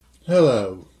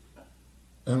Hello,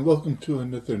 and welcome to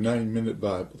another 9-minute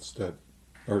Bible study.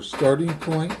 Our starting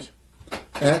point,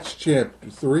 Acts chapter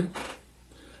 3.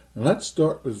 And let's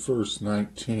start with verse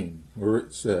 19, where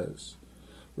it says,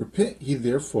 "Repent ye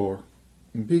therefore,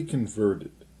 and be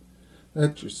converted,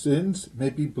 that your sins may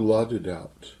be blotted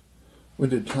out,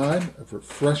 when the time of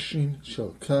refreshing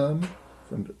shall come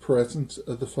from the presence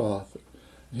of the Father,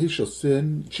 and he shall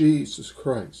send Jesus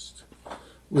Christ,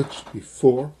 which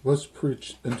before was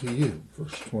preached unto you,"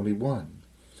 verse 21,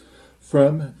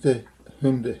 "from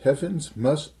whom the heavens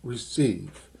must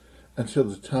receive until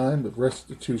the time of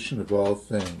restitution of all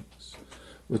things,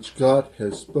 which God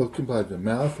has spoken by the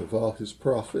mouth of all his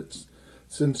prophets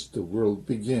since the world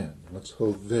began." Let's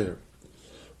hold there.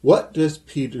 What does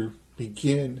Peter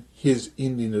begin his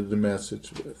ending of the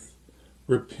message with?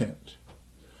 Repent.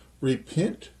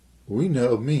 Repent, we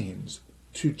know, means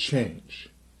to change.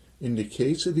 In the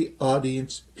case of the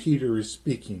audience Peter is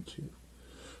speaking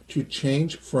to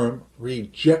change from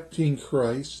rejecting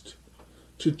Christ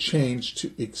to change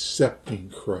to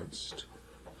accepting Christ.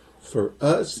 For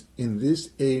us in this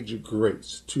age of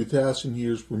grace, 2,000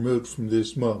 years removed from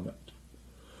this moment,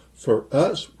 for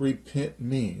us repent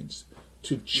means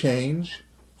to change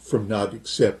from not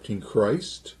accepting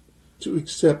Christ to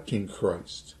accepting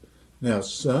Christ. Now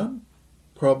some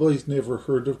probably has never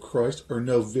heard of Christ or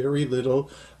know very little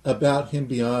about him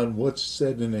beyond what's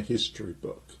said in a history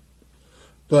book.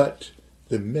 But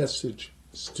the message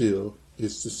still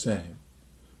is the same.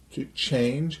 To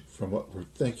change from what we're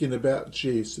thinking about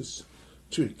Jesus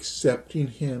to accepting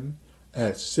him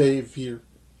as Savior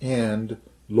and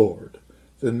Lord.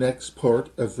 The next part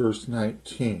of verse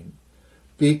 19.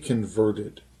 Be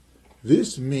converted.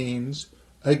 This means,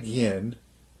 again,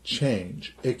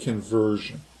 change, a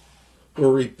conversion. Where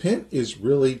repent is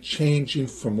really changing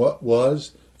from what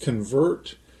was,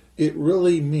 convert, it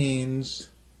really means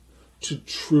to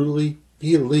truly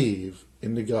believe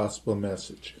in the gospel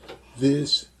message.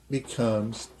 This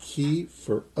becomes key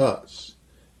for us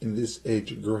in this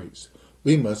age of grace.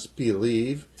 We must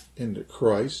believe in the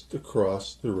Christ, the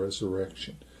cross, the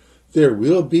resurrection. There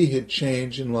will be a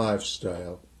change in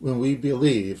lifestyle when we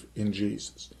believe in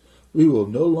Jesus. We will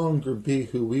no longer be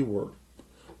who we were.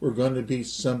 We're going to be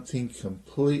something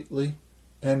completely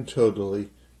and totally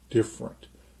different.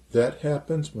 That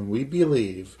happens when we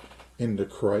believe in the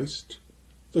Christ,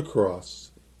 the cross,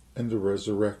 and the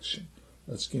resurrection.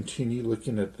 Let's continue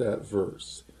looking at that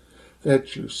verse.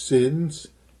 That your sins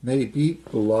may be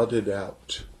blotted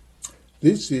out.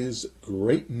 This is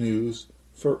great news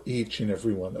for each and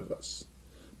every one of us,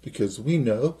 because we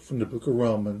know from the book of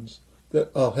Romans that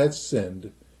all have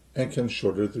sinned and come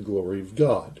short of the glory of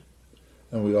God.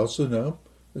 And we also know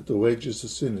that the wages of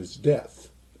sin is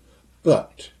death.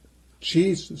 But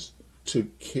Jesus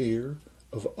took care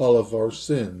of all of our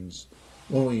sins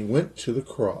when he went to the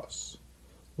cross,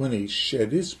 when he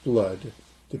shed his blood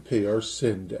to pay our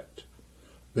sin debt.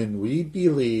 When we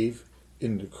believe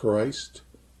in the Christ,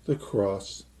 the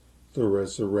cross, the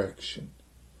resurrection,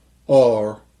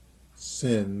 our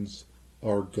sins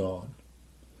are gone.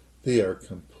 They are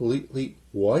completely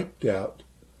wiped out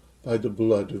by the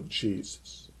blood of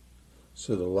Jesus.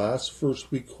 So the last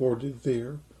verse we quoted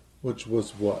there, which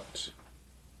was what?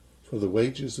 For the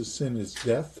wages of sin is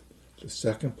death. The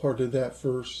second part of that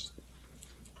verse,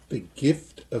 the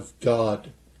gift of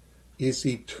God is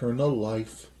eternal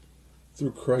life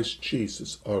through Christ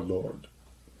Jesus our Lord.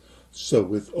 So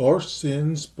with our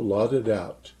sins blotted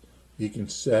out, you can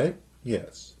say,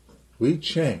 yes, we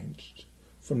changed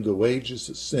from the wages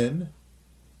of sin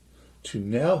to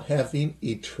now having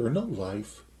eternal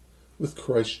life with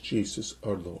Christ Jesus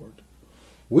our Lord.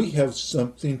 We have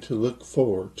something to look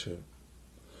forward to.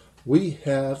 We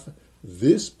have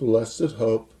this blessed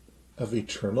hope of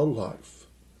eternal life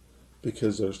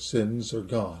because our sins are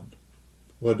gone.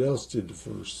 What else did the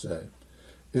verse say?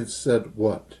 It said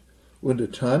what? When the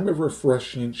time of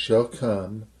refreshing shall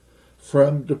come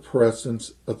from the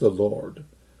presence of the Lord.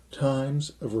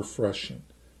 Times of refreshing.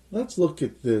 Let's look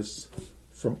at this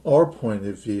from our point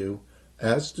of view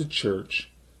as the church,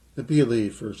 the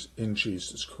believers in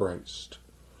Jesus Christ.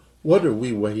 What are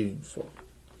we waiting for?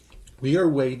 We are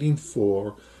waiting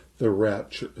for the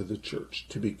rapture of the church,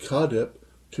 to be caught up,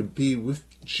 to be with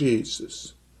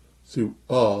Jesus through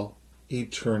all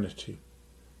eternity.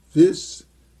 This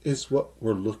is what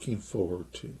we're looking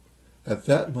forward to. At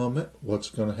that moment, what's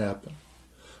going to happen?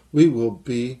 We will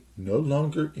be no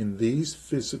longer in these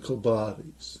physical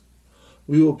bodies.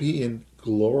 We will be in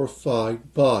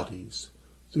glorified bodies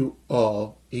through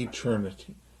all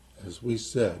eternity. As we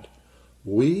said,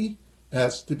 we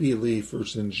as the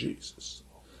believers in Jesus,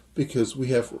 because we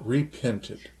have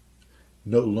repented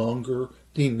no longer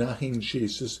denying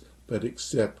Jesus, but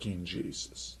accepting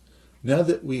Jesus. Now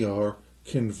that we are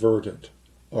converted,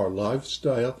 our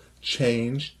lifestyle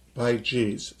changed by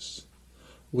Jesus,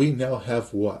 we now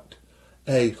have what?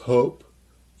 A hope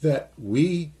that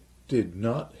we did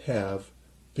not have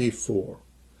before.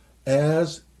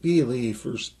 As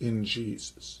believers in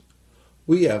Jesus,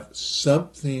 we have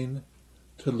something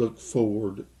to look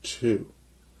forward to,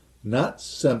 not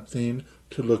something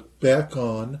to look back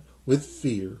on with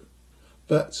fear,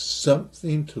 but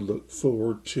something to look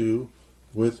forward to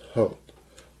with hope.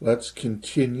 Let's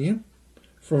continue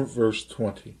from verse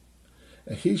 20.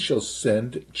 And he shall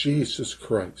send Jesus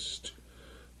Christ,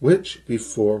 which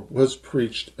before was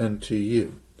preached unto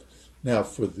you. Now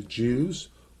for the Jews,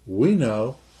 we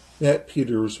know that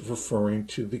Peter is referring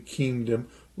to the kingdom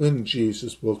when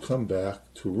Jesus will come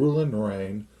back to rule and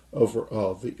reign over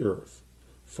all the earth.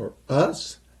 For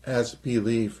us as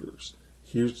believers,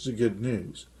 here's the good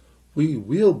news. We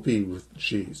will be with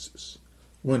Jesus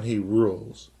when he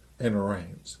rules and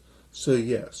reigns. So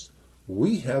yes,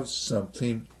 we have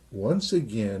something once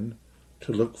again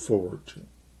to look forward to.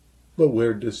 But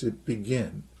where does it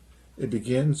begin? It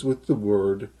begins with the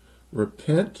word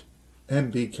repent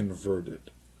and be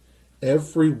converted.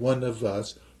 Every one of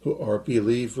us who are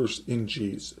believers in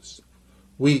Jesus,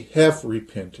 we have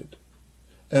repented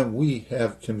and we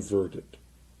have converted.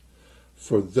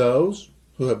 For those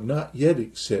who have not yet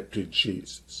accepted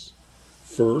Jesus,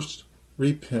 first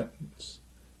repentance,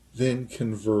 then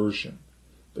conversion.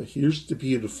 But here's the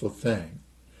beautiful thing.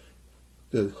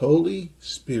 The Holy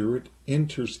Spirit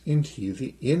enters into you,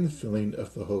 the infilling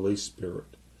of the Holy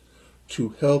Spirit, to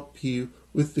help you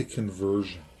with the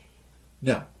conversion.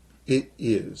 Now, it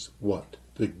is what?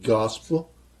 The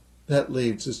gospel that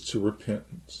leads us to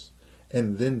repentance.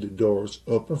 And then the doors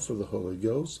open for the Holy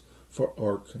Ghost for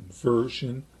our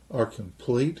conversion, our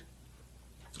complete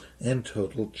and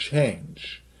total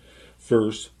change.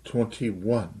 Verse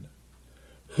 21.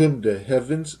 Whom the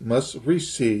heavens must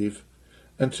receive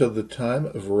until the time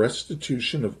of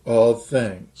restitution of all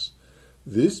things.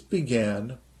 This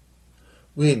began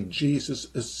when Jesus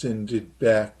ascended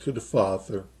back to the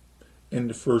Father in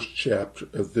the first chapter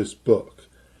of this book.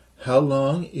 How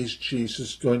long is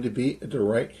Jesus going to be at the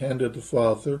right hand of the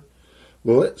Father?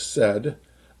 Well, it said,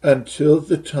 until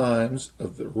the times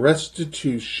of the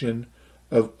restitution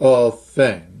of all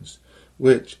things,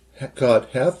 which God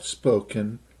hath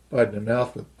spoken by the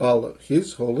mouth of all of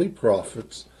his holy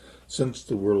prophets since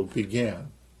the world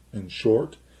began. In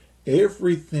short,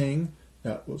 everything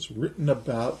that was written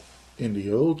about in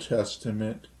the Old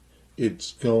Testament,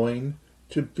 it's going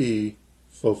to be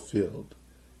fulfilled.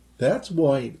 That's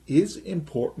why it is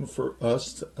important for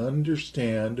us to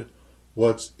understand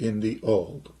what's in the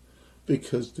Old,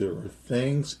 because there are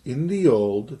things in the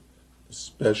Old,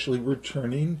 especially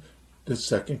returning the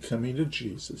second coming of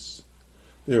Jesus.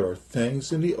 There are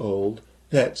things in the Old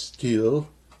that still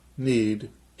need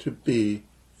to be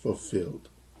fulfilled.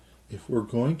 If we're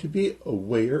going to be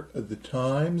aware of the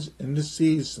times and the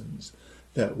seasons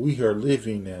that we are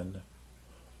living in,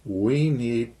 we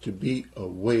need to be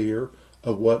aware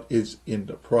of what is in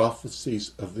the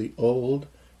prophecies of the Old,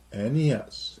 and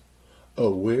yes,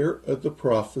 aware of the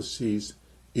prophecies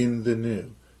in the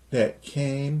New that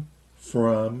came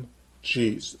from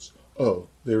Jesus. Oh,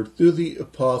 they're through the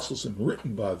apostles and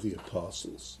written by the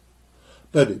apostles.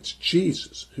 But it's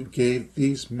Jesus who gave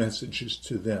these messages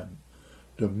to them.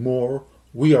 The more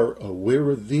we are aware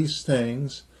of these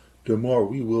things, the more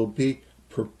we will be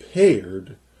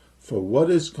prepared for what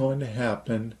is going to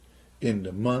happen in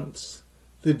the months,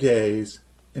 the days,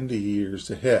 and the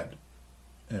years ahead.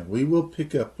 And we will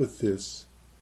pick up with this